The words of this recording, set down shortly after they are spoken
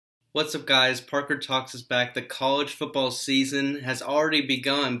What's up, guys? Parker Talks is back. The college football season has already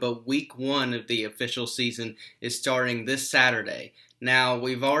begun, but week one of the official season is starting this Saturday. Now,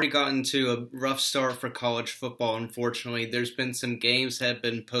 we've already gotten to a rough start for college football, unfortunately. There's been some games that have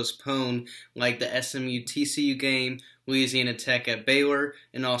been postponed, like the SMU-TCU game, Louisiana Tech at Baylor,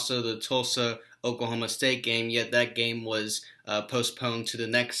 and also the Tulsa-Oklahoma State game, yet that game was postponed to the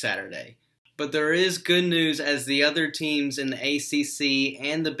next Saturday. But there is good news, as the other teams in the ACC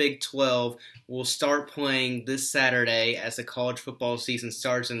and the Big 12 will start playing this Saturday as the college football season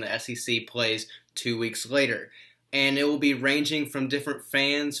starts and the SEC plays 2 weeks later. And it will be ranging from different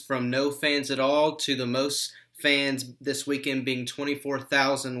fans, from no fans at all to the most fans this weekend being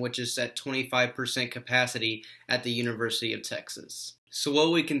 24,000, which is at 25% capacity at the University of Texas. So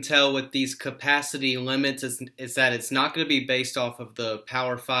what we can tell with these capacity limits is that it's not going to be based off of the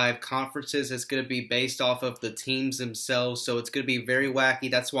Power 5 conferences. It's going to be based off of the teams themselves. So it's going to be very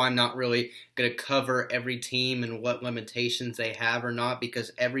wacky. That's why I'm not really going to cover every team and what limitations they have or not,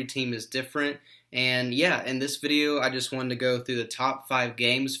 because every team is different. And yeah, in this video, I just wanted to go through the top 5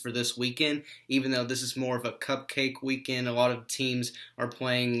 games for this weekend. Even though this is more of a cupcake weekend, a lot of teams are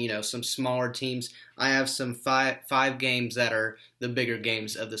playing, some smaller teams. I have some five games that are the bigger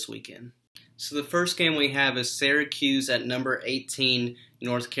games of this weekend. So the first game we have is Syracuse at number 18,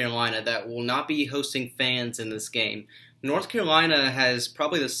 North Carolina, that will not be hosting fans in this game. North Carolina has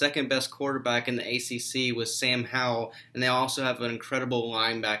probably the second best quarterback in the ACC with Sam Howell, and they also have an incredible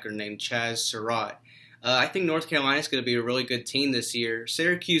linebacker named Chaz Surratt. I think North Carolina is going to be a really good team this year.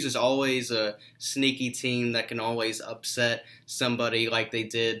 Syracuse is always a sneaky team that can always upset somebody like they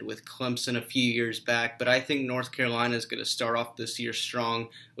did with Clemson a few years back, but I think North Carolina is going to start off this year strong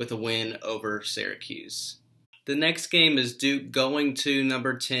with a win over Syracuse. The next game is Duke going to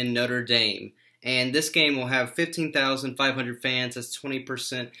number 10 Notre Dame. And this game will have 15,500 fans. That's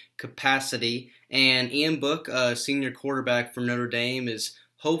 20% capacity. And Ian Book, senior quarterback from Notre Dame, is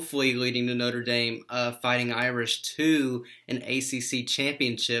hopefully leading the Notre Dame Fighting Irish to an ACC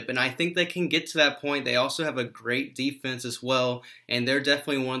championship. And I think they can get to that point. They also have a great defense as well. And they're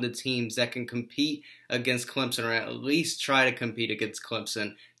definitely one of the teams that can compete against Clemson, or at least try to compete against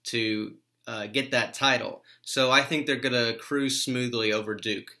Clemson to get that title. So I think they're going to cruise smoothly over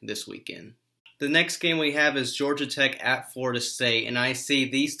Duke this weekend. The next game we have is Georgia Tech at Florida State, and I see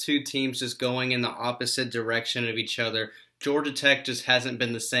these two teams just going in the opposite direction of each other. Georgia Tech just hasn't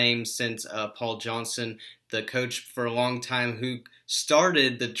been the same since Paul Johnson, the coach for a long time, who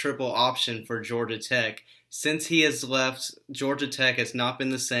started the triple option for Georgia Tech. Since he has left, Georgia Tech has not been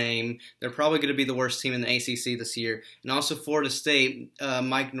the same. They're probably going to be the worst team in the ACC this year. And also Florida State,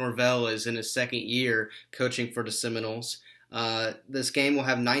 Mike Norvell is in his second year coaching for the Seminoles. This game will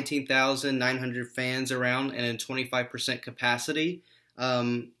have 19,900 fans around and a 25% capacity.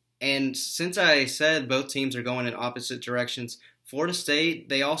 And since I said both teams are going in opposite directions, Florida State,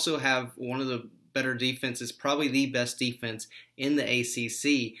 they also have one of the better defenses, probably the best defense in the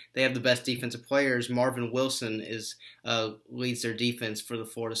ACC. They have the best defensive players. Marvin Wilson leads their defense for the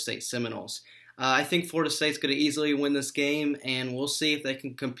Florida State Seminoles. I think Florida State's going to easily win this game, and we'll see if they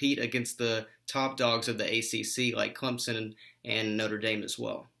can compete against the top dogs of the ACC like Clemson and Notre Dame as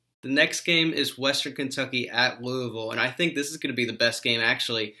well. The next game is Western Kentucky at Louisville, and I think this is going to be the best game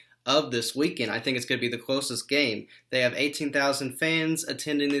actually of this weekend. I think it's going to be the closest game. They have 18,000 fans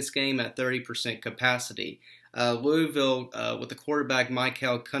attending this game at 30% capacity. Louisville, with the quarterback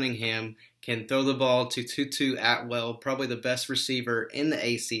Michael Cunningham, can throw the ball to Tutu Atwell, probably the best receiver in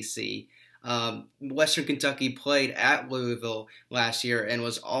the ACC. Western Kentucky played at Louisville last year and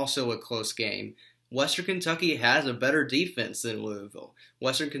was also a close game. Western Kentucky has a better defense than Louisville.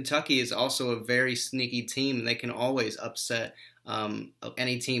 Western Kentucky is also a very sneaky team, and they can always upset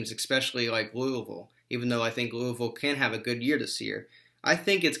any teams, especially like Louisville, even though I think Louisville can have a good year this year. I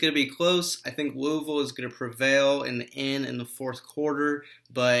think it's going to be close. I think Louisville is going to prevail in the fourth quarter,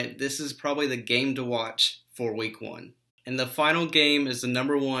 but this is probably the game to watch for week one. And the final game is the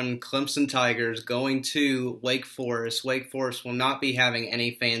number 1 Clemson Tigers going to Wake Forest. Wake Forest will not be having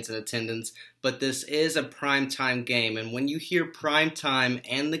any fans in attendance, but this is a primetime game. And when you hear primetime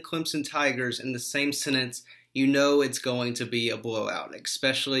and the Clemson Tigers in the same sentence, you know it's going to be a blowout,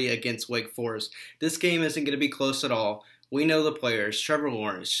 especially against Wake Forest. This game isn't going to be close at all. We know the players, Trevor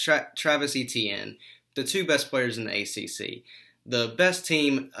Lawrence, Travis Etienne, the 2 best players in the ACC, the best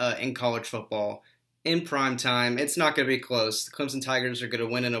team in college football. In prime time, it's not going to be close. The Clemson Tigers are going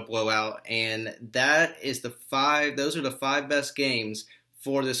to win in a blowout, and those are the 5 best games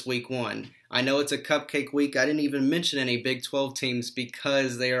for this week one. I know it's a cupcake week. I didn't even mention any Big 12 teams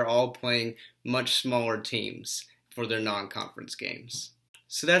because they are all playing much smaller teams for their non-conference games.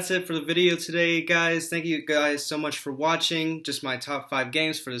 So that's it for the video today, guys. Thank you guys so much for watching. Just my top 5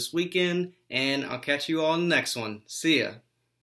 games for this weekend, and I'll catch you all in the next one. See ya.